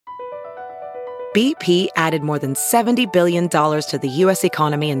BP added more than $70 billion to the U.S.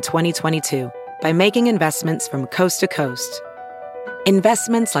 economy in 2022 by making investments from coast to coast.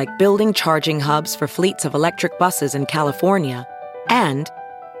 Investments like building charging hubs for fleets of electric buses in California and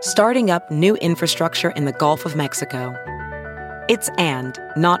starting up new infrastructure in the Gulf of Mexico. It's and,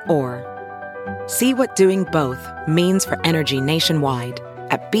 not or. See what doing both means for energy nationwide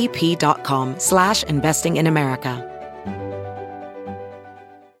at bp.com/investing in America.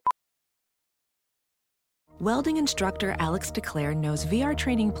 Welding instructor Alex DeClaire knows VR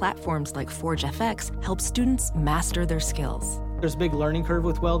training platforms like Forge FX help students master their skills. There's a big learning curve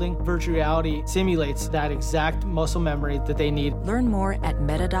with welding. Virtual reality simulates that exact muscle memory that they need. Learn more at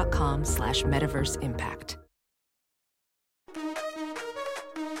meta.com/metaverse impact.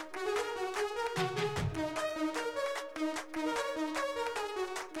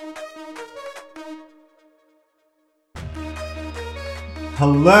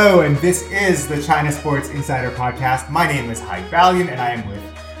 Hello, and this is the China Sports Insider Podcast. My name is Hai Valiant, and I am with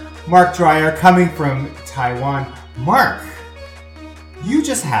Mark Dreyer, coming from Taiwan. Mark, you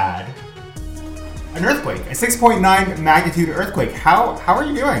just had an earthquake, a 6.9 magnitude earthquake. How are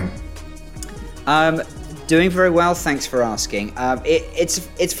you doing? Doing very well, thanks for asking.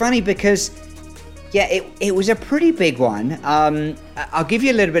 It's funny because, it was a pretty big one. I'll give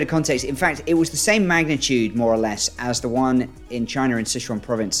you a little bit of context. In fact, it was the same magnitude, more or less, as the one in China in Sichuan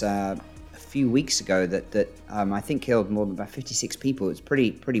province a few weeks ago that I think killed more than about 56 people. It's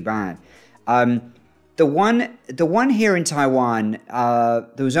pretty bad. The one here in Taiwan, there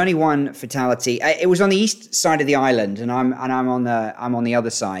was only one fatality. It was on the east side of the island, and I'm on the other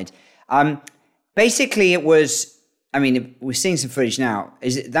side. Basically, it was. I mean, we're seeing some footage now.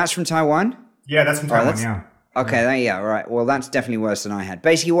 That's from Taiwan? Yeah, that's from Taiwan. Yeah. Okay. Yeah. Right. Well, that's definitely worse than I had.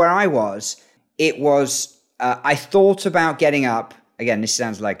 Basically, where I was, it was. I thought about getting up. Again, this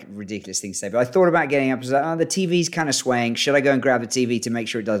sounds like a ridiculous thing to say, but I thought about getting up. I was like, the TV's kind of swaying. Should I go and grab the TV to make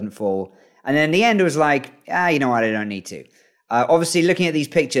sure it doesn't fall? And then in the end, it was like, you know what? I don't need to. Obviously, looking at these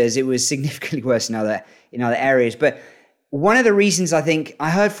pictures, it was significantly worse in other areas. But one of the reasons I think I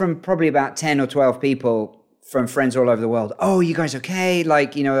heard from probably about 10 or 12 people from friends all over the world. Oh, you guys okay? I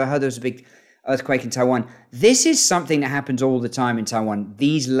heard there was a big earthquake in Taiwan. This is something that happens all the time in Taiwan.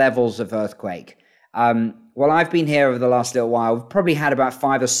 These levels of earthquake. Well, I've been here over the last little while. We've probably had about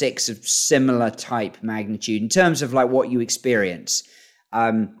 5 or 6 of similar type magnitude in terms of like what you experience.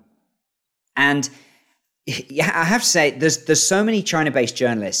 And yeah, I have to say, there's so many China-based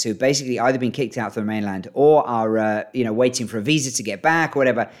journalists who've basically either been kicked out from the mainland or are waiting for a visa to get back or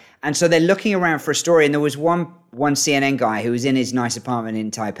whatever. And so they're looking around for a story. And there was one CNN guy who was in his nice apartment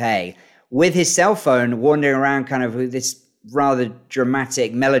in Taipei with his cell phone, wandering around kind of with this rather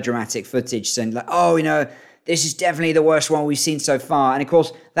melodramatic footage saying like, this is definitely the worst one we've seen so far. And of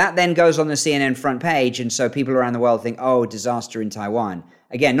course, that then goes on the CNN front page. And so people around the world think, disaster in Taiwan.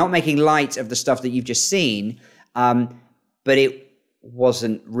 Again, not making light of the stuff that you've just seen, but it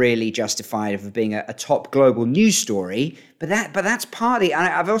wasn't really justified of being a top global news story. But that's partly, and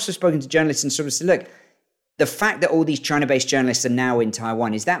I've also spoken to journalists and sort of said, look, the fact that all these China-based journalists are now in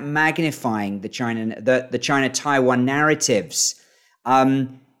Taiwan, is that magnifying the China-Taiwan narratives?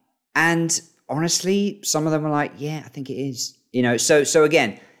 And honestly, some of them are like, yeah, I think it is. So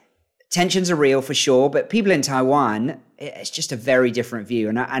again, tensions are real for sure, but people in Taiwan, it's just a very different view.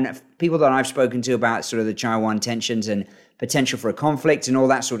 And people that I've spoken to about sort of the Taiwan tensions and potential for a conflict and all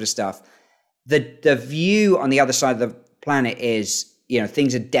that sort of stuff, the view on the other side of the planet is,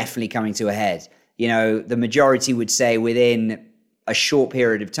 things are definitely coming to a head. The majority would say within a short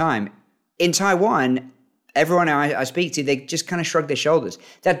period of time. In Taiwan, everyone I speak to, they just kind of shrug their shoulders.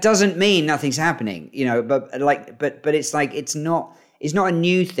 That doesn't mean nothing's happening, but it's like, it's not a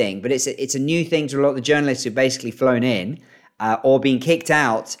new thing, but it's a new thing to a lot of the journalists who've basically flown in or been kicked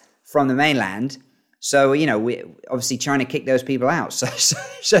out from the mainland. So, we obviously trying to kick those people out. So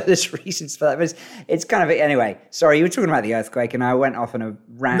there's reasons for that. But it's kind of, anyway, sorry, you were talking about the earthquake and I went off on a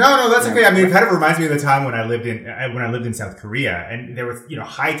rant. No, that's okay. I mean, it kind of reminds me of the time when I lived in South Korea, and there was,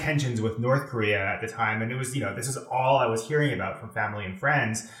 high tensions with North Korea at the time. And it was, this is all I was hearing about from family and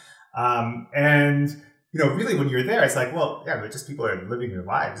friends. Really when you're there, it's like, well, yeah, but just people are living their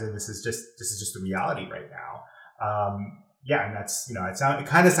lives, and this is just the reality right now. And that's, it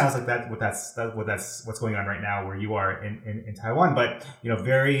kind of sounds like what's going on right now where you are in Taiwan, but,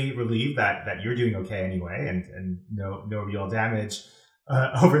 very relieved that you're doing okay anyway, and no real damage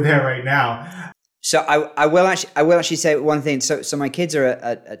over there right now. So I will actually say one thing. So my kids are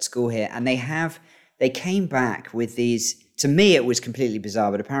at school here, and they came back with these. To me, it was completely bizarre,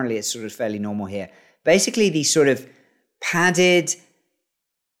 but apparently it's sort of fairly normal here. Basically, these sort of padded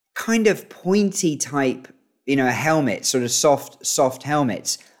kind of pointy type, helmet, sort of soft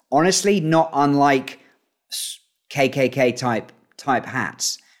helmets. Honestly, not unlike KKK type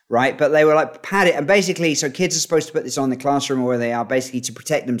hats, right? But they were like padded, and basically, so kids are supposed to put this on in the classroom or where they are, basically to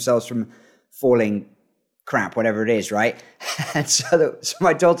protect themselves from falling crap, whatever it is, right? And so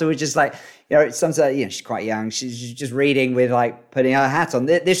my daughter was just like, sometimes, she's quite young. She's just reading with like putting her hat on.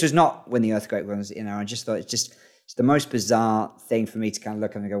 This was not when the earthquake was, I just thought it's the most bizarre thing for me to kind of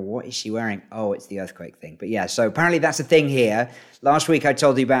look and go, what is she wearing? Oh, it's the earthquake thing. But yeah, so apparently that's a thing here. Last week I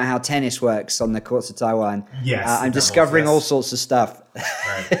told you about how tennis works on the courts of Taiwan. Yes. I'm discovering all sorts of stuff.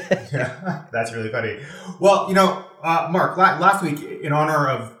 Right. Yeah, that's really funny. Well, Mark, last week in honor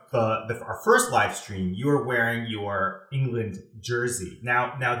of our first live stream, you were wearing your England jersey.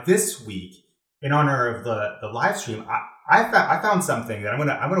 Now this week, in honor of the live stream, I found something that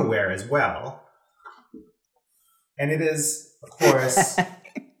I'm gonna wear as well. And it is, of course,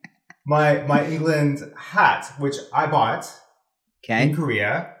 my England hat, which I bought in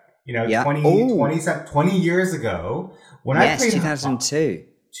Korea, 20 years ago. When I played 2002.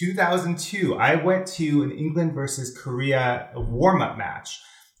 2002, I went to an England versus Korea warm-up match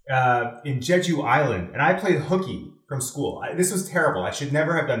in Jeju Island, and I played hooky from school. This was terrible. I should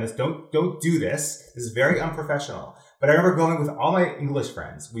never have done this. Don't do this. This is very unprofessional. But I remember going with all my English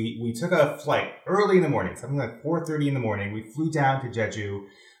friends. We took a flight early in the morning, something like 4:30 in the morning. We flew down to Jeju.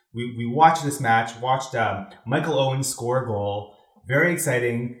 We watched this match, watched Michael Owen score a goal. Very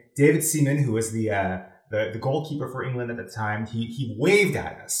exciting. David Seaman, who was the goalkeeper for England at the time, he waved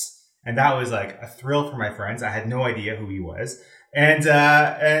at us. And that was like a thrill for my friends. I had no idea who he was. And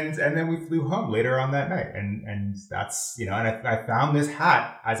then we flew home later on that night. And that's, and I found this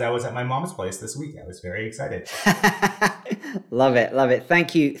hat as I was at my mom's place this week. I was very excited. Love it.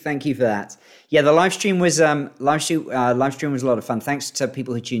 Thank you for that. Yeah, the live stream was a lot of fun. Thanks to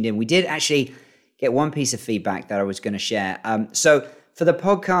people who tuned in. We did actually get one piece of feedback that I was going to share. So for the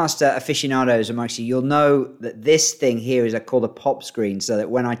podcast aficionados amongst you, you'll know that this thing here is called a pop screen, so that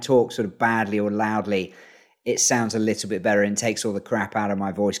when I talk sort of badly or loudly, it sounds a little bit better and takes all the crap out of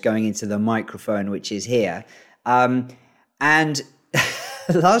my voice going into the microphone, which is here. And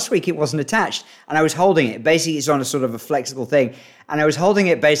last week it wasn't attached, and I was holding it. Basically, it's on a sort of a flexible thing, and I was holding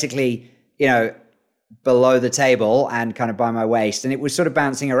it basically, below the table and kind of by my waist, and it was sort of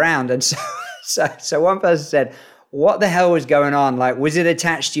bouncing around. And so one person said, what the hell was going on? Like, was it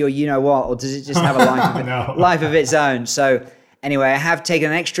attached to your what, or does it just have a life of its own? So anyway, I have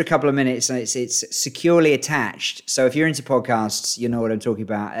taken an extra couple of minutes, and it's securely attached. So if you're into podcasts, you know what I'm talking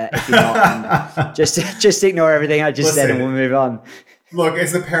about. If you're not, just ignore everything I just said, and we'll move on. Look,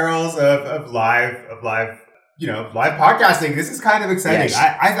 it's the perils of live live podcasting. This is kind of exciting. Yes.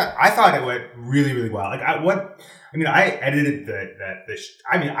 I thought it went really, really well. I edited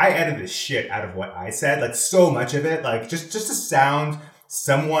I edited the shit out of what I said. Like, so much of it, like just to sound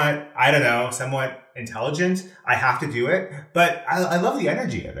somewhat intelligent. I have to do it, but I love the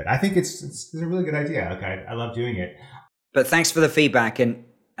energy of it. I think it's a really good idea. Okay, I love doing it. But thanks for the feedback, and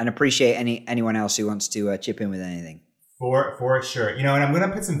appreciate anyone else who wants to chip in with anything. For sure. And I'm going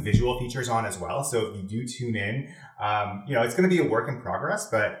to put some visual features on as well. So if you do tune in, it's going to be a work in progress,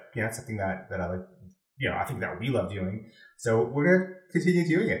 but it's something that I like. I think that we love doing. So we're going to continue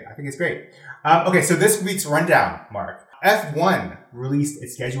doing it. I think it's great. Okay, so this week's rundown, Mark. F1 released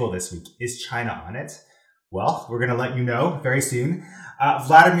its schedule this week. Is China on it? Well, we're going to let you know very soon.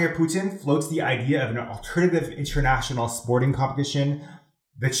 Vladimir Putin floats the idea of an alternative international sporting competition.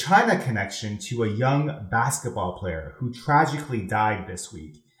 The China connection to a young basketball player who tragically died this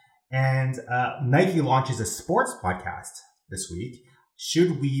week. And Nike launches a sports podcast this week.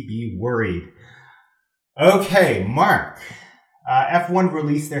 Should we be worried? Okay, Mark. F1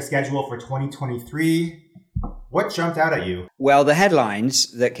 released their schedule for 2023. What jumped out at you? Well, the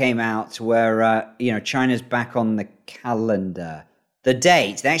headlines that came out were, China's back on the calendar. The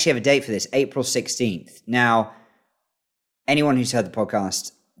date, they actually have a date for this, April 16th. Now, anyone who's heard the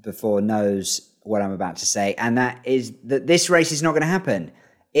podcast before knows what I'm about to say, and that is that this race is not going to happen.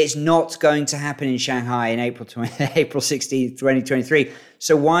 It's not going to happen in Shanghai in April 16th, 2023.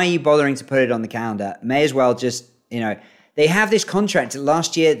 So why are you bothering to put it on the calendar? May as well just, they have this contract.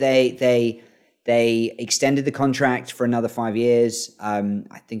 Last year, they extended the contract for another 5 years.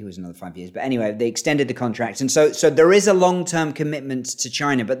 I think it was another 5 years. But anyway, they extended the contract. And so there is a long-term commitment to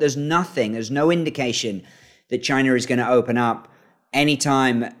China, but there's no indication that China is going to open up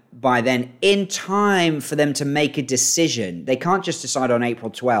anytime by then, in time for them to make a decision. They can't just decide on April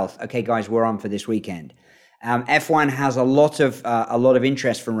 12th, okay, guys, we're on for this weekend. F1 has a lot of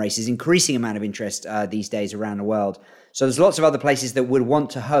interest from races, increasing amount of interest these days around the world. So there's lots of other places that would want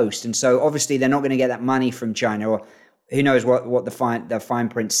to host. And so obviously they're not going to get that money from China, or who knows what the fine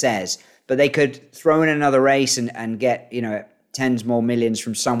print says. But they could throw in another race and get, tens more millions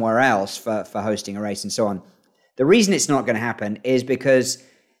from somewhere else for hosting a race and so on. The reason it's not going to happen is because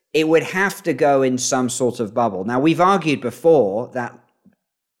it would have to go in some sort of bubble. Now, we've argued before that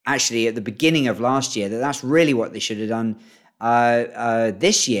actually at the beginning of last year that's really what they should have done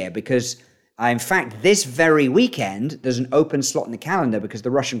this year, because in fact, this very weekend, there's an open slot in the calendar because the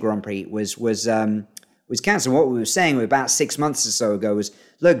Russian Grand Prix was cancelled. What we were saying about 6 months or so ago was,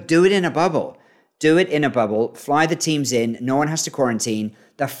 look, do it in a bubble. Do it in a bubble. Fly the teams in. No one has to quarantine.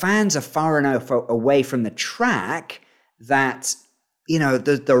 The fans are far enough away from the track that,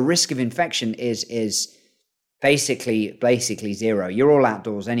 the risk of infection is basically zero. You're all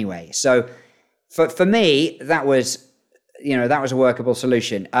outdoors anyway. So for me, that was a workable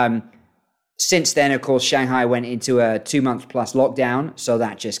solution. Since then, of course, Shanghai went into a 2-month plus lockdown, so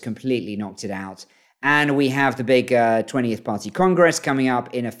that just completely knocked it out. And we have the big 20th Party Congress coming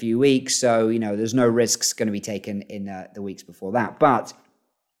up in a few weeks, so, there's no risks going to be taken in the weeks before that. But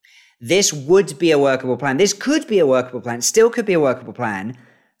this would be a workable plan. This could be a workable plan, still could be a workable plan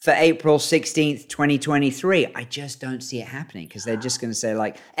for April 16th, 2023. I just don't see it happening because they're just going to say,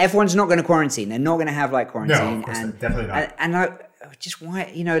 F1's not going to quarantine. They're not going to have, quarantine. No, of course, definitely not. And just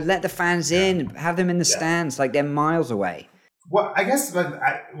why, let the fans in, have them in the stands, they're miles away. Well, I guess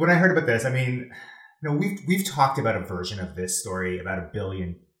when I heard about this, we've talked about a version of this story about 1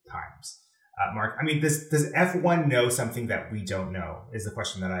 billion times, Mark. Does F1 know something that we don't know? Is the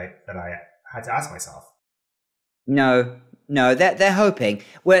question that I had to ask myself. No, they're hoping.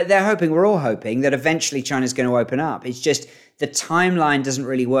 We're all hoping that eventually China's going to open up. It's just the timeline doesn't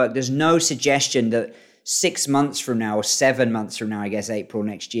really work. There's no suggestion that 6 months from now or 7 months from now, I guess April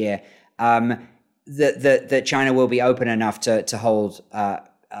next year, that China will be open enough to hold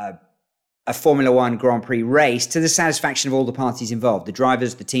a Formula One Grand Prix race to the satisfaction of all the parties involved, the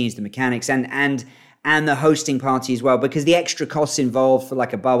drivers, the teams, the mechanics, and the hosting party as well, because the extra costs involved for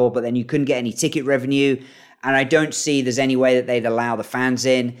a bubble, but then you couldn't get any ticket revenue. And I don't see there's any way that they'd allow the fans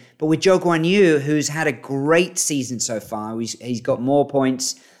in. But with Zhou Guanyu, who's had a great season so far, he's got more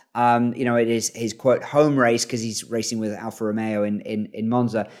points. It is his quote home race because he's racing with Alfa Romeo in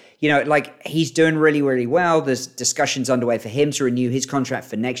Monza. He's doing really, really well. There's discussions underway for him to renew his contract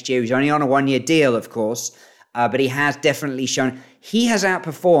for next year. He's only on a 1-year deal, of course, but he has definitely shown he has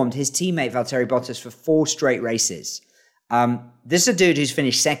outperformed his teammate Valtteri Bottas for 4 straight races. This is a dude who's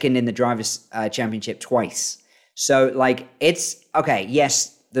finished second in the Drivers' Championship twice. So, it's okay.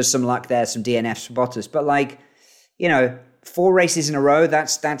 Yes, there's some luck there, some DNFs for Bottas, but 4 races in a row,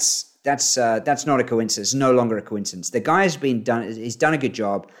 that's not a coincidence. It's no longer a coincidence. The guy he's done a good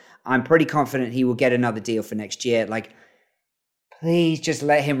job. I'm pretty confident he will get another deal for next year. Please just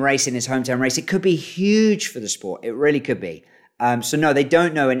let him race in his hometown race. It could be huge for the sport. It really could be. So no, they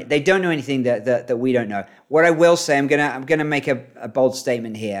don't know anything that we don't know. What I will say, I'm gonna make a bold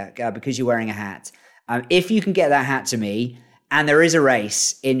statement here because you're wearing a hat. If you can get that hat to me, and there is a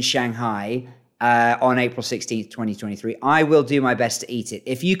race in Shanghai on April 16th, 2023, I will do my best to eat it.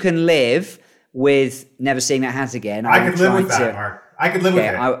 If you can live with never seeing that hat again, I could live with that, Mark. I could live with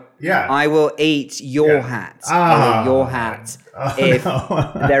it. I will eat your hat. Your hat. If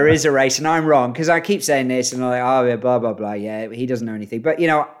there is a race, and I'm wrong because I keep saying this, and I'm like, blah blah blah. Yeah, he doesn't know anything. But did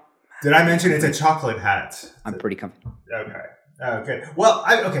I mention it's a chocolate hat? I'm pretty confident. Okay. Oh, good. Well,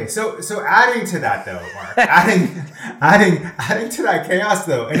 So adding to that, though, Mark, adding to that chaos,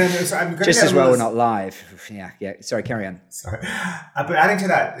 though, and then I'm going just as well we're not live. Yeah. Sorry, carry on. Sorry, but adding to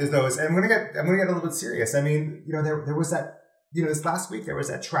that and I'm going to get a little bit serious. There was that. This last week there was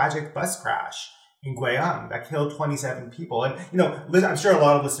that tragic bus crash in Guiyang that killed 27 people, and I'm sure a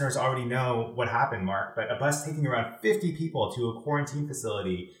lot of listeners already know what happened, Mark. But a bus taking around 50 people to a quarantine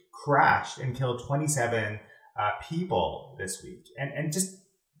facility crashed and killed 27. People this week, and just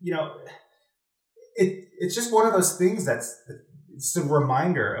it's just one of those things it's a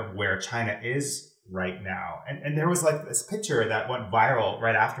reminder of where China is right now. And there was this picture that went viral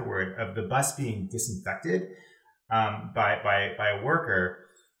right afterward of the bus being disinfected by a worker.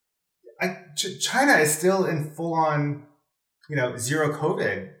 China is still in full on zero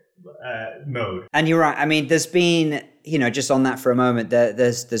COVID mode. And you're right. There's been, just on that for a moment,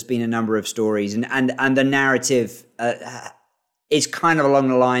 there's been a number of stories, and the narrative is kind of along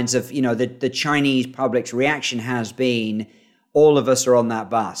the lines of, the Chinese public's reaction has been, all of us are on that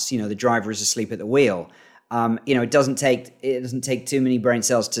bus. The driver is asleep at the wheel. It doesn't take too many brain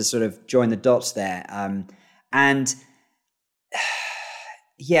cells to sort of join the dots there.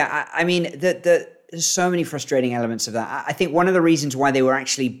 there's so many frustrating elements of that. I think one of the reasons why they were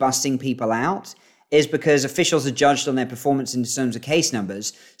actually busting people out is because officials are judged on their performance in terms of case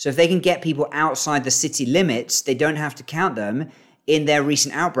numbers. So if they can get people outside the city limits, they don't have to count them in their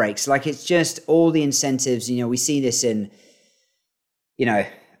recent outbreaks. Like, it's just all the incentives. We see this in,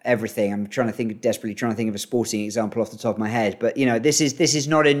 everything. I'm desperately trying to think of a sporting example off the top of my head. But, this is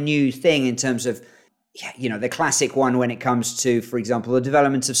not a new thing in terms of, the classic one when it comes to, for example, the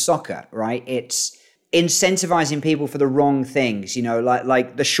development of soccer, right? It's incentivizing people for the wrong things,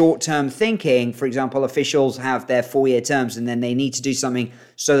 like the short-term thinking. For example, officials have their 4-year terms and then they need to do something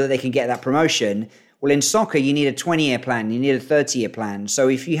so that they can get that promotion. Well, in soccer, you need a 20-year plan, you need a 30-year plan. So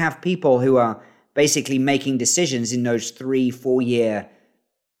if you have people who are basically making decisions in those 3-4 year,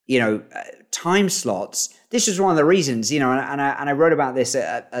 time slots, this is one of the reasons, and I wrote about this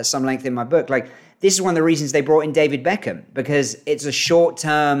at some length in my book. Like, this is one of the reasons they brought in David Beckham, because it's a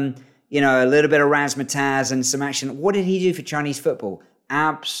short-term, a little bit of razzmatazz and some action. What did he do for Chinese football?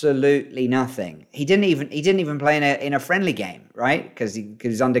 Absolutely nothing. He didn't even play in a friendly game, right? Because he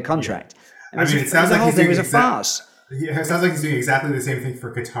was under contract. Yeah. It sounds like it was a farce. It sounds like he's doing exactly the same thing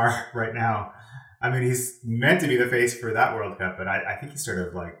for Qatar right now. He's meant to be the face for that World Cup, but I think he's sort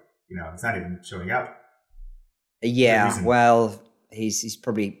of like, he's not even showing up. Yeah, well, he's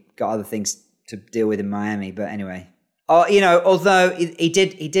probably got other things to deal with in Miami, but anyway. Although he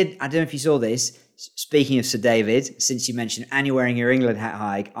did, I don't know if you saw this. Speaking of Sir David, since you mentioned, and you're wearing your England hat,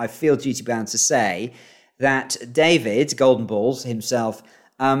 Haig, I feel duty bound to say that David, Golden Balls himself,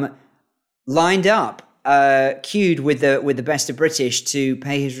 lined up, queued with the best of British to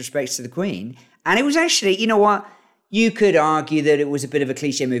pay his respects to the Queen. And it was actually, you know what? You could argue that it was a bit of a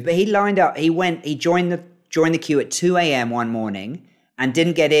cliche move, but he lined up, he joined the queue at 2 a.m. one morning and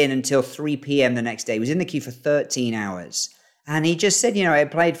didn't get in until 3 p.m. the next day. He was in the queue for 13 hours. And he just said, he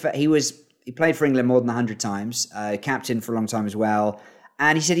played for England more than 100 times, captain for a long time as well.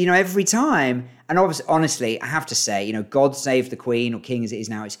 And he said, every time, and honestly, I have to say, God Save the Queen, or King as it is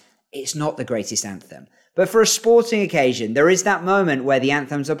now, it's not the greatest anthem. But for a sporting occasion, there is that moment where the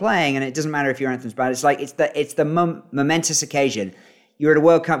anthems are playing, and it doesn't matter if your anthem's bad. It's like it's the momentous occasion. You're at a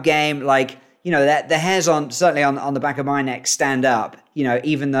World Cup game, like, the hairs certainly on the back of my neck stand up,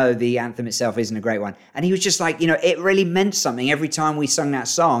 even though the anthem itself isn't a great one. And he was just like, it really meant something every time we sung that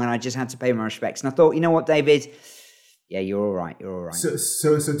song, and I just had to pay my respects. And I thought, you know what, David? Yeah, you're all right. You're all right.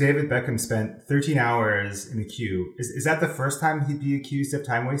 So David Beckham spent 13 hours in the queue. Is that the first time he'd be accused of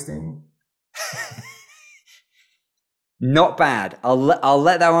time wasting? Not bad. I'll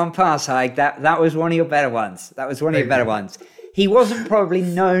let that one pass, Haig. That was one of your better ones. Ones. He wasn't probably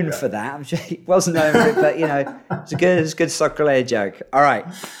known for that. I'm sure he wasn't known for it, but it's a good soccer player joke. All right,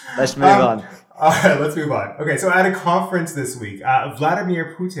 let's move on. All right, let's move on. Okay, so at a conference this week,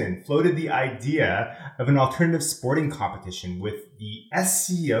 Vladimir Putin floated the idea of an alternative sporting competition with the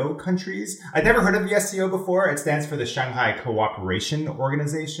SCO countries. I'd never heard of the SCO before. It stands for the Shanghai Cooperation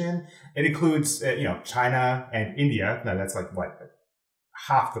Organization. It includes, China and India. Now that's like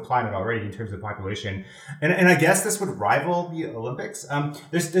half the planet already in terms of population. And I guess this would rival the Olympics.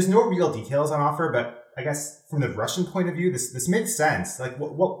 There's no real details on offer, but I guess from the Russian point of view, this makes sense. Like,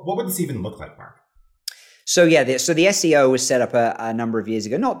 what would this even look like, Mark? So yeah, the SCO was set up a number of years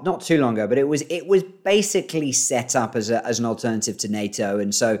ago, not too long ago, but it was basically set up as an alternative to NATO,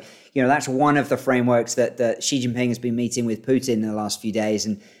 and so that's one of the frameworks that Xi Jinping has been meeting with Putin in the last few days,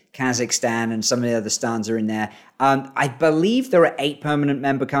 and Kazakhstan and some of the other stans are in there. I believe there are 8 permanent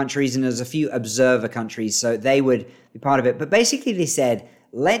member countries, and there's a few observer countries, so they would be part of it. But basically, they said,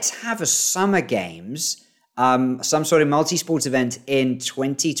 let's have a summer games, some sort of multi-sport event in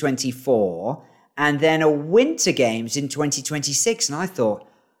 2024, and then a winter games in 2026. And I thought,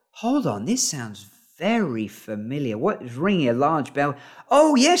 hold on, this sounds very familiar. What is ringing a large bell?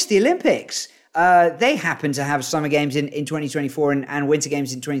 Oh, yes, the Olympics. They happen to have summer games in 2024 and winter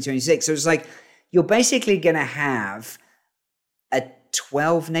games in 2026. So it's like, you're basically going to have a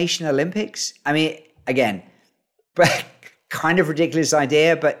 12-nation Olympics. I mean, again, kind of ridiculous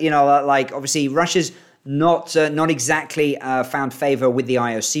idea, but obviously Russia's not exactly found favor with the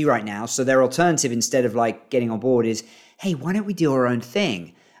IOC right now. So their alternative, instead of getting on board, is, hey, why don't we do our own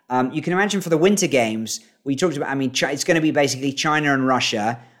thing? You can imagine for the Winter Games, we talked about, it's going to be basically China and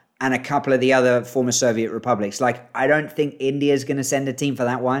Russia and a couple of the other former Soviet republics. I don't think India's going to send a team for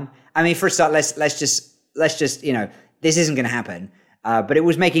that one. For a start, let's just this isn't going to happen. But it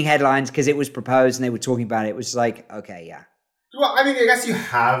was making headlines because it was proposed and they were talking about it. It was like, okay, yeah. Well, I guess you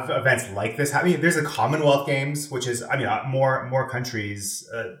have events like this. There's the Commonwealth Games, which is, more countries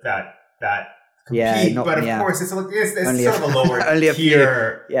that compete, but of course it's sort of a lower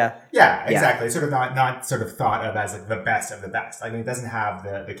tier. Yeah, exactly. It's sort of not sort of thought of as like the best of the best. I mean, it doesn't have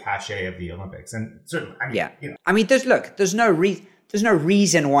the cachet of the Olympics, and certainly, I mean, there's no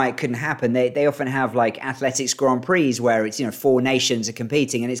reason why it couldn't happen. They often have like athletics Grand Prix where it's 4 nations are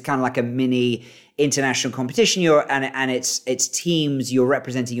competing, and it's kind of like a mini international competition. And it's teams. You're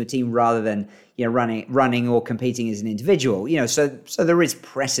representing your team rather than running or competing as an individual. So there is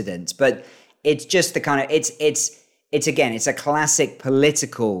precedent, but it's just the kind of it's a classic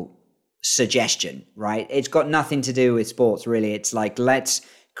political suggestion, right? It's got nothing to do with sports, really. It's like, let's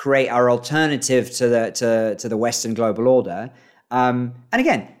create our alternative to the Western global order. And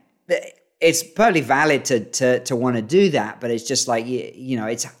again, it's perfectly valid to want to do that, but it's just like,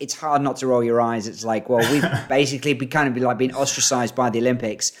 it's hard not to roll your eyes. It's like, well, we've basically been ostracized by the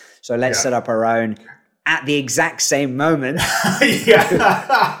Olympics, so let's set up our own at the exact same moment.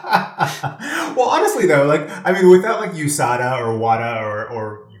 Well, honestly though, without like USADA or WADA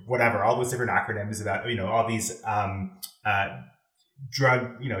or whatever, all those different acronyms about, all these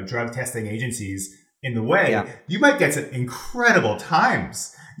drug testing agencies in the way, you might get some incredible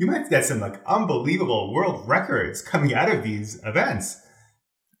times. You might get some like unbelievable world records coming out of these events.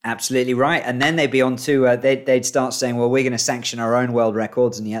 Absolutely right. And then they'd be on to, they'd start saying, well, we're going to sanction our own world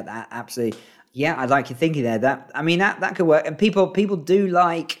records. And that absolutely, I'd like your thinking there. That could work. And people do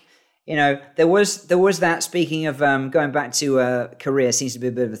like, there was that, speaking of going back to Korea, seems to be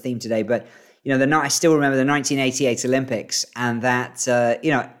a bit of a theme today, but I still remember the 1988 Olympics and that,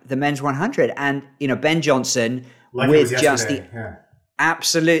 the men's 100 and, Ben Johnson with just the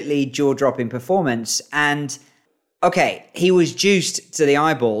absolutely jaw-dropping performance. And okay, he was juiced to the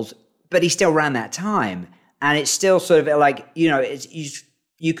eyeballs, but he still ran that time. And it's still sort of like,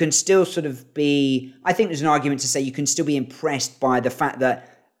 you can still sort of be, I think there's an argument to say you can still be impressed by the fact that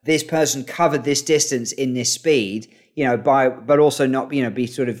this person covered this distance in this speed, but also not, be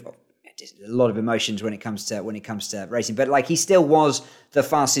sort of a lot of emotions when it comes to racing. But like, he still was the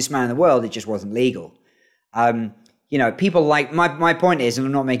fastest man in the world. It just wasn't legal. People like, my point is, and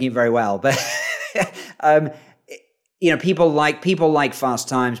I'm not making it very well, but, people like fast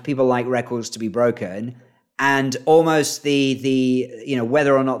times, people like records to be broken, and almost the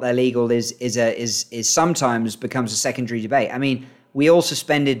whether or not they're legal is sometimes becomes a secondary debate. I mean, we all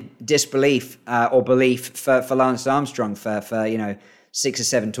suspended disbelief or belief for Lance Armstrong for 6 or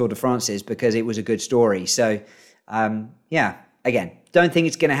 7 Tour de France's because it was a good story. So again, don't think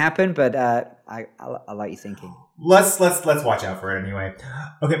it's going to happen, but I like your thinking. Let's watch out for it anyway.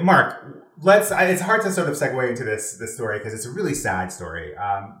 Okay, Mark. It's hard to sort of segue into this story because it's a really sad story.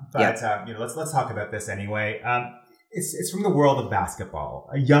 Let's talk about this anyway. It's from the world of basketball.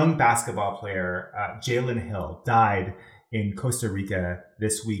 A young basketball player, Jalen Hill, died in Costa Rica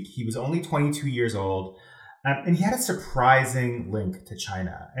this week. He was only 22 years old, and he had a surprising link to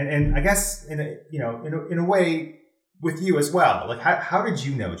China. And I guess in a way with you as well. Like, how did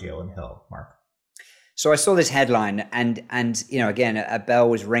you know Jalen Hill, Mark? So I saw this headline, and again, a bell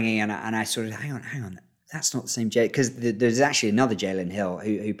was ringing, and I sort of, hang on, that's not the same Jalen, because there's actually another Jalen Hill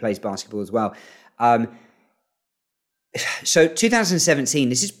who plays basketball as well. So 2017,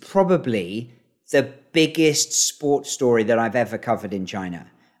 this is probably the biggest sports story that I've ever covered in China.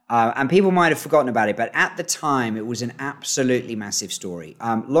 And people might have forgotten about it, but at the time, it was an absolutely massive story.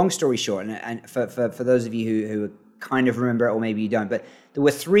 Long story short, and for those of you who kind of remember it, or maybe you don't, but there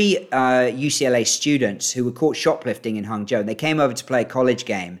were 3 UCLA students who were caught shoplifting in Hangzhou. They came over to play a college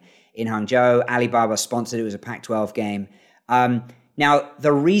game in Hangzhou. Alibaba sponsored it. It was a Pac-12 game. Now,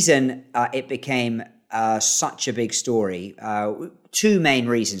 the reason it became such a big story, 2 main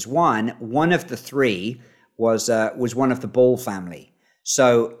reasons. One of the 3 was one of the Ball family.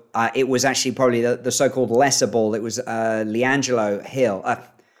 So it was actually probably the so-called lesser Ball. It was LiAngelo Hill.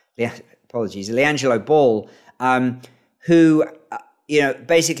 LiAngelo Ball, who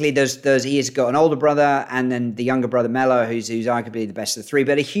basically he's got an older brother and then the younger brother Melo, who's arguably the best of the 3,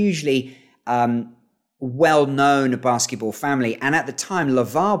 but a hugely well-known basketball family. And at the time,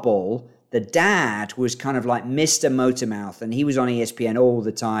 LeVar Ball, the dad, was kind of like Mr. Motormouth, and he was on ESPN all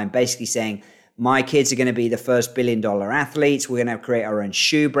the time, basically saying, my kids are going to be the first $1 billion athletes. We're going to create our own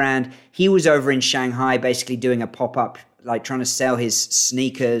shoe brand. He was over in Shanghai basically doing a pop-up, like trying to sell his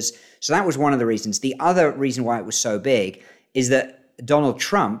sneakers. So that was one of the reasons. The other reason why it was so big is that Donald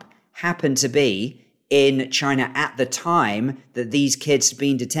Trump happened to be in China at the time that these kids had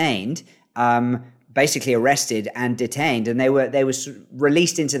been detained basically arrested and detained, and they were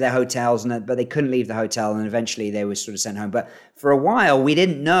released into their hotels, but they couldn't leave the hotel, and eventually they were sort of sent home. But for a while, we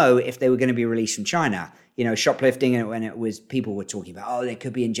didn't know if they were going to be released from China. Shoplifting, and when people were talking about, they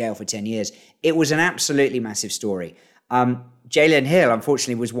could be in jail for 10 years. It was an absolutely massive story. Jalen Hill,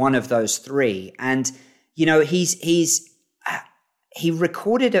 unfortunately, was one of those three, and he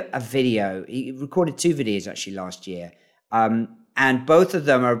recorded a video. He recorded 2 videos actually last year. And both of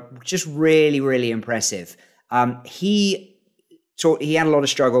them are just really, really impressive. He had a lot of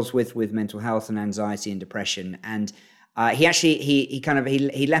struggles with mental health and anxiety and depression. And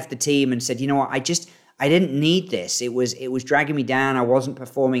he left the team and said, you know what, I didn't need this. It was dragging me down. I wasn't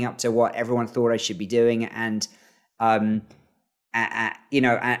performing up to what everyone thought I should be doing. And,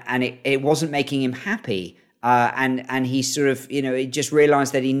 it wasn't making him happy. And he sort of, he just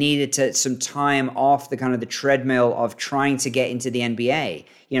realized that he needed some time off the kind of the treadmill of trying to get into the NBA.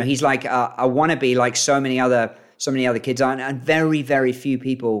 He's like a wannabe, like so many other kids are, and very, very few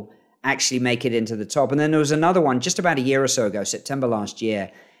people actually make it into the top. And then there was another one just about a year or so ago, September last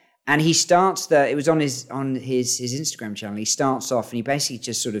year. And he starts it was on his Instagram channel. He starts off and he basically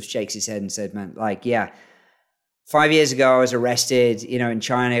just sort of shakes his head and said, man, 5 years ago I was arrested, in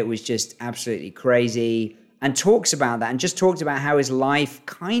China. It was just absolutely crazy. And talks about that, and just talked about how his life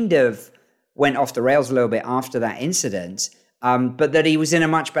kind of went off the rails a little bit after that incident, but that he was in a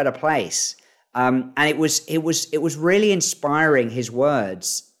much better place. And it was really inspiring, his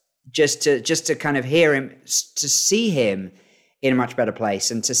words, just to kind of hear him, to see him in a much better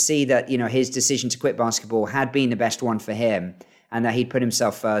place, and to see that his decision to quit basketball had been the best one for him, and that he'd put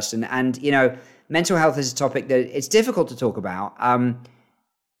himself first. And mental health is a topic that it's difficult to talk about.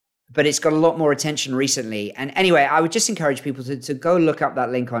 But it's got a lot more attention recently. And anyway, I would just encourage people to go look up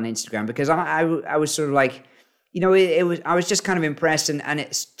that link on Instagram, because I was sort of like, I was just kind of impressed, and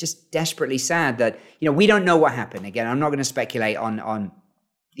it's just desperately sad that, we don't know what happened. Again, I'm not going to speculate on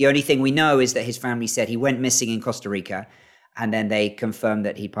the only thing we know is that his family said he went missing in Costa Rica, and then they confirmed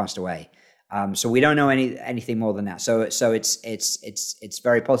that he passed away. So we don't know anything more than that. So it's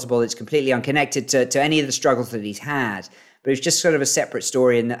very possible it's completely unconnected to any of the struggles that he's had. But it was just sort of a separate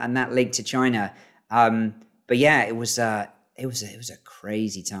story, and that link to China. But yeah, it was a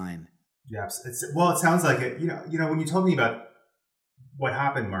crazy time. Yes, it sounds like it. When you told me about what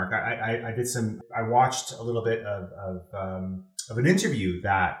happened, Mark, I watched a little bit of an interview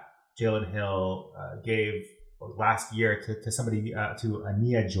that Jalen Hill gave last year to somebody, to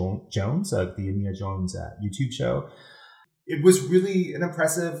Ania Jones of the Ania Jones YouTube show. It was really an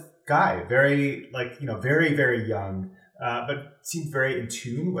impressive guy, very very, very young. But seemed very in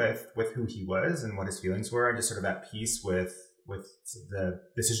tune with who he was and what his feelings were, and just sort of at peace with the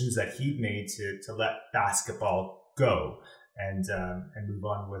decisions that he'd made to let basketball go and move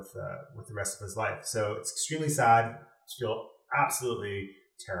on with the rest of his life. So it's extremely sad. I feel absolutely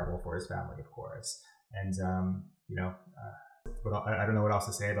terrible for his family, of course. And I don't know what else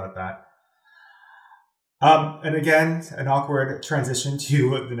to say about that. And again, an awkward transition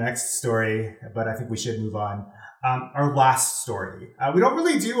to the next story, but I think we should move on. Our last story. We don't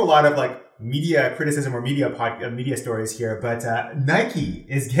really do a lot of media criticism or media stories here, but Nike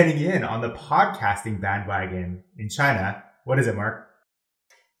is getting in on the podcasting bandwagon in China. What is it, Mark?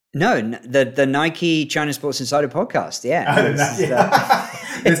 No, the Nike China Sports Insider podcast. Yeah.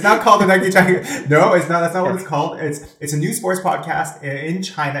 It's not called the Nike China. No, it's not. That's not what it's called. It's a new sports podcast in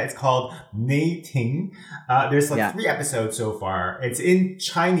China. It's called Nei Ting. There's 3 episodes so far. It's in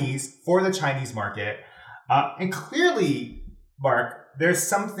Chinese for the Chinese market. And clearly, Mark, there's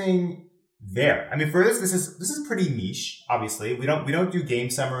something there. I mean, for this is pretty niche. Obviously, we don't do game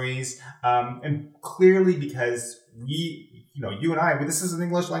summaries, and clearly because you and I, this is an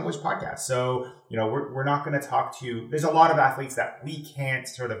English language podcast, so we're not going to talk to. There's a lot of athletes that we can't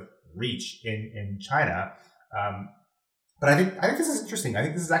sort of reach in China, but I think this is interesting. I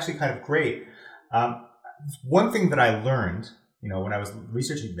think this is actually kind of great. One thing that I learned, when I was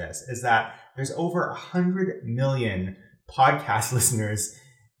researching this, is that there's over 100 million podcast listeners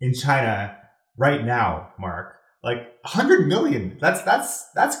in China right now, Mark. 100 million.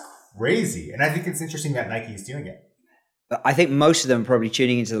 That's crazy. And I think it's interesting that Nike is doing it. I think most of them are probably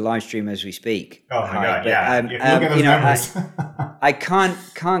tuning into the live stream as we speak. Oh my God! Yeah, look at those numbers. I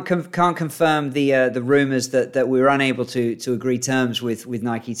can't confirm the rumors that we were unable to agree terms with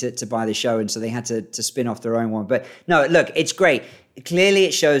Nike to buy the show, and so they had to spin off their own one. But no, look, it's great. Clearly,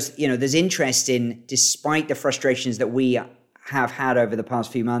 it shows there's interest in, despite the frustrations that we have had over the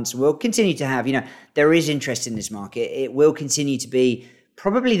past few months, we'll continue to have. There is interest in this market. It will continue to be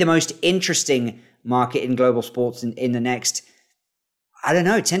probably the most interesting market in global sports in the next, I don't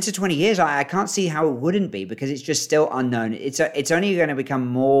know, 10 to 20 years, I can't see how it wouldn't be, because it's just still unknown. It's only going to become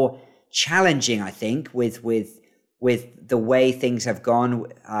more challenging, I think, with the way things have gone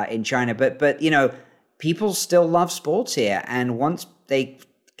in China. But you know, people still love sports here, and once they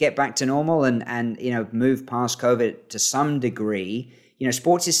get back to normal and you know, move past COVID to some degree, you know,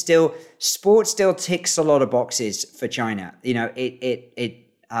 sports still ticks a lot of boxes for China. You know,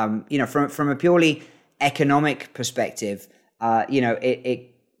 you know, from a purely economic perspective, you know,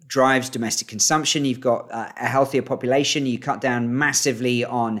 it drives domestic consumption. You've got a healthier population. You cut down massively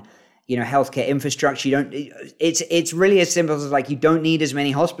on, you know, healthcare infrastructure. It's really as simple as like, you don't need as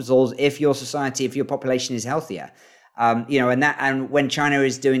many hospitals if your population is healthier. You know, and when China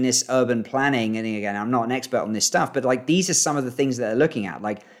is doing this urban planning, and again, I'm not an expert on this stuff, but like, these are some of the things that they're looking at.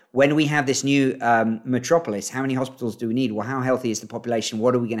 Like, when we have this new metropolis, how many hospitals do we need? Well, how healthy is the population?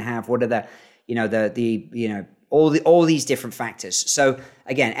 What are we going to have? What are the, you know, all these different factors. So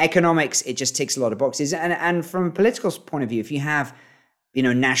again, economics, it just ticks a lot of boxes. And from a political point of view, if you have, you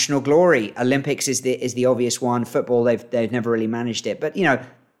know, national glory, Olympics is the obvious one. Football, they've never really managed it, but you know,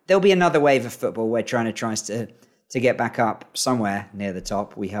 there'll be another wave of football where China tries to get back up somewhere near the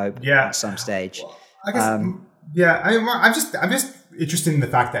top, we hope, at some stage. Well, I guess, I'm just interested in the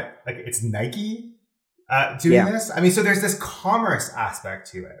fact that like it's Nike doing this. I mean, so there's this commerce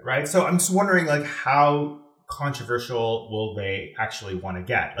aspect to it, right? So I'm just wondering, like, how controversial will they actually want to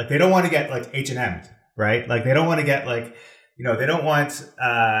get? Like, they don't want to get like H&M'd, right? Like, they don't want to get like, you know, they don't want,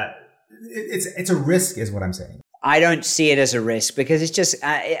 it's a risk is what I'm saying. I don't see it as a risk, because it's just,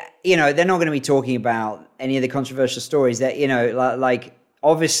 you know, they're not going to be talking about any of the controversial stories that, you know, like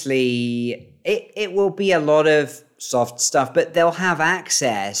obviously it will be a lot of soft stuff, but they'll have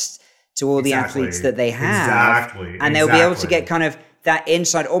access to all the athletes that they have. And they'll be able to get kind of that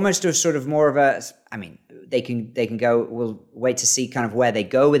insight, almost to a sort of more of a, I mean, they can go, we'll wait to see kind of where they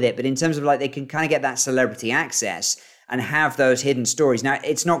go with it. But in terms of like, they can kind of get that celebrity access and have those hidden stories. Now,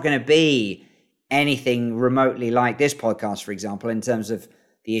 it's not going to be anything remotely like this podcast, for example, in terms of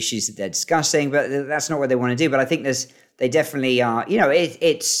the issues that they're discussing, but that's not what they want to do. But I think they definitely are, you know,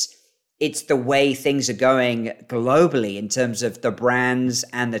 it's the way things are going globally in terms of the brands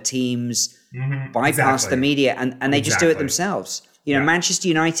and the teams bypass the media and they just do it themselves. You know, Manchester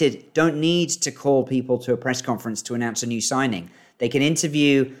United don't need to call people to a press conference to announce a new signing. They can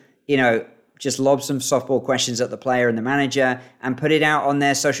interview, you know, just lob some softball questions at the player and the manager and put it out on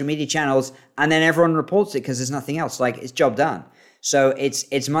their social media channels, and then everyone reports it because there's nothing else. Like, it's job done. So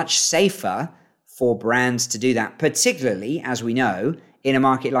it's much safer for brands to do that, particularly, as we know, in a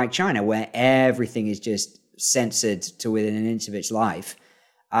market like China, where everything is just censored to within an inch of its life.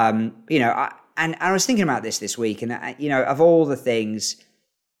 You know, and I was thinking about this week, and you know, of all the things,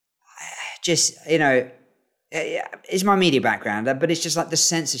 just, you know, it's my media background, but it's just like the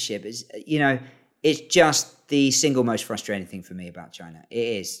censorship is, you know, it's just the single most frustrating thing for me about China. It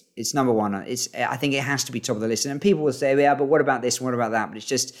is. It's number one. I think it has to be top of the list. And people will say, yeah, but what about this and what about that? But it's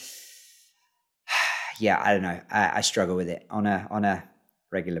just, yeah, I don't know. I struggle with it on a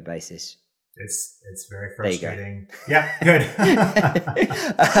regular basis. It's very frustrating. Yeah, good.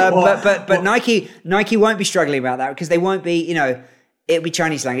 But Nike won't be struggling about that, because they won't be, you know, it'll be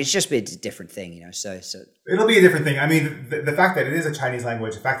Chinese language. It's just be a different thing, you know. So it'll be a different thing. I mean, the fact that it is a Chinese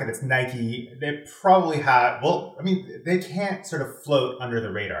language, the fact that it's Nike, they probably have. Well, I mean, they can't sort of float under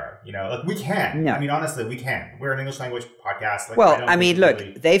the radar, you know. Like, we can. No. I mean, honestly, we can. We're an English language podcast. Like, well, I mean, look,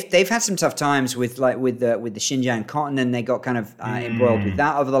 they've had some tough times with the Xinjiang cotton, and they got kind of embroiled with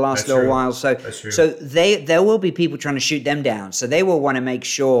that over the last little while. So there will be people trying to shoot them down. So they will want to make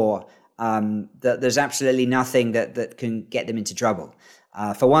sure that there's absolutely nothing that can get them into trouble,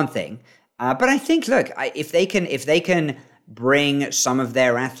 for one thing. But I think, look, if they can bring some of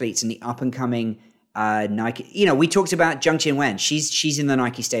their athletes in the up and coming Nike, you know, we talked about Zheng Qinwen. She's in the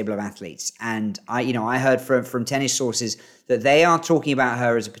Nike stable of athletes, and I heard from tennis sources that they are talking about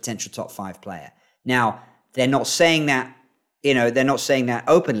her as a potential top 5 player. Now, they're not saying that. You know, they're not saying that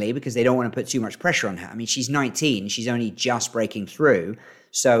openly because they don't want to put too much pressure on her. I mean, she's 19. She's only just breaking through.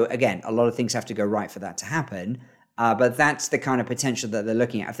 So again, a lot of things have to go right for that to happen. But that's the kind of potential that they're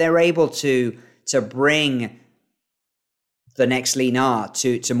looking at. If they're able to bring the next Li Na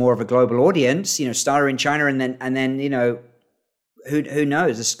to more of a global audience, you know, start her in China, and then you know, who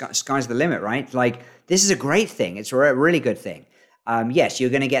knows? The sky's the limit, right? Like, this is a great thing. It's a really good thing. Yes, you're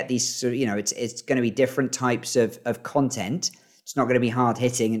going to get these, you know, it's going to be different types of content. It's not going to be hard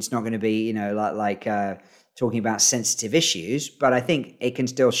hitting. It's not going to be, you know, like talking about sensitive issues, but I think it can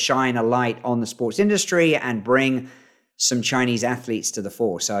still shine a light on the sports industry and bring some Chinese athletes to the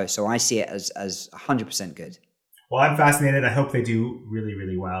fore. So I see it as 100% good. Well, I'm fascinated. I hope they do really,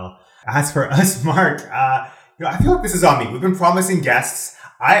 really well. As for us, Mark, I feel like this is on me. We've been promising guests.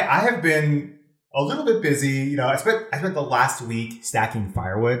 I have been a little bit busy. I spent the last week stacking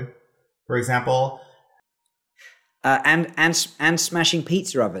firewood, for example. And smashing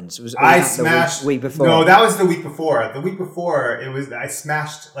pizza ovens. I smashed the week before. No, that was the week before. The week before, it was I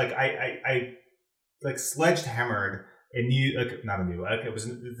smashed I sledgehammered it was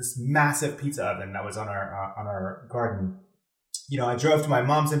this massive pizza oven that was on our garden. I drove to my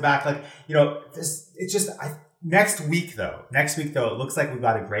mom's and back. Next week though, it looks like we've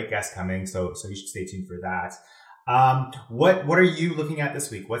got a great guest coming. So you should stay tuned for that. What are you looking at this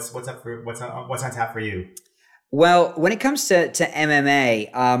week? What's on tap for you? Well, when it comes to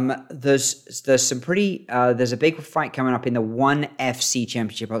MMA, there's some pretty there's a big fight coming up in the ONE FC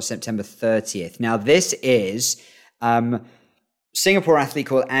Championship on September 30th. Now, this is Singapore athlete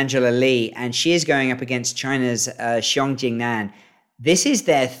called Angela Lee, and she is going up against China's Xiong Jingnan. This is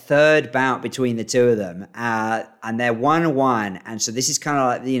their third bout between the two of them, and they're 1-1. And so this is kind of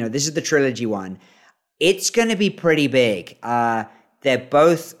like, this is the trilogy one. It's going to be pretty big. They're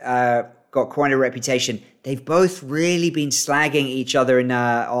both got quite a reputation. They've both really been slagging each other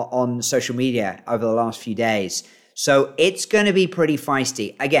on social media over the last few days. So it's going to be pretty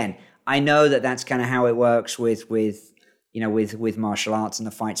feisty. Again, I know that that's kind of how it works with martial arts and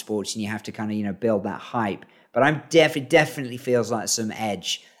the fight sports, and you have to kind of, build that hype. But I'm definitely feels like some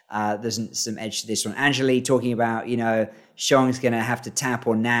edge. There's some edge to this one. Angela talking about, Xiong's going to have to tap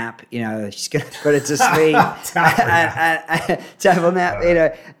or nap. She's going to put her to sleep. Tap or nap.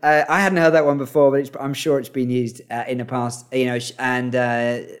 I hadn't heard that one before, but I'm sure it's been used in the past. And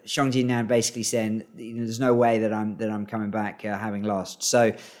Xiong Jingnan basically saying, there's no way that I'm coming back having lost.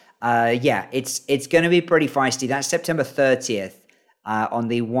 So, it's going to be pretty feisty. That's September 30th. On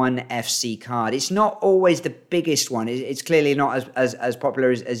the ONE FC card. It's not always the biggest one. It's clearly not as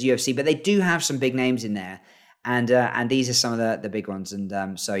popular as UFC, but they do have some big names in there. And these are some of the big ones. And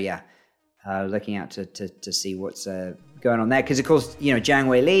looking out to see what's going on there. Because, of course, Zhang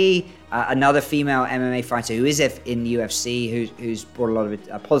Weili, another female MMA fighter who is in UFC, who's brought a lot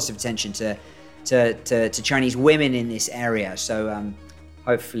of positive attention to Chinese women in this area. So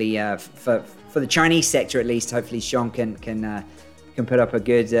hopefully, for the Chinese sector at least, hopefully Xiong can put up a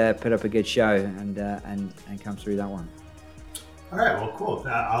good show and come through that one. All right, well, cool.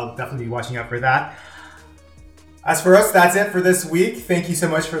 I'll definitely be watching out for that. As for us, that's it for this week. Thank you so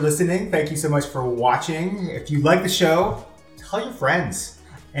much for listening. Thank you so much for watching. If you like the show, tell your friends.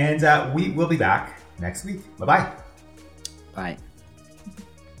 And we will be back next week. Bye-bye. Bye.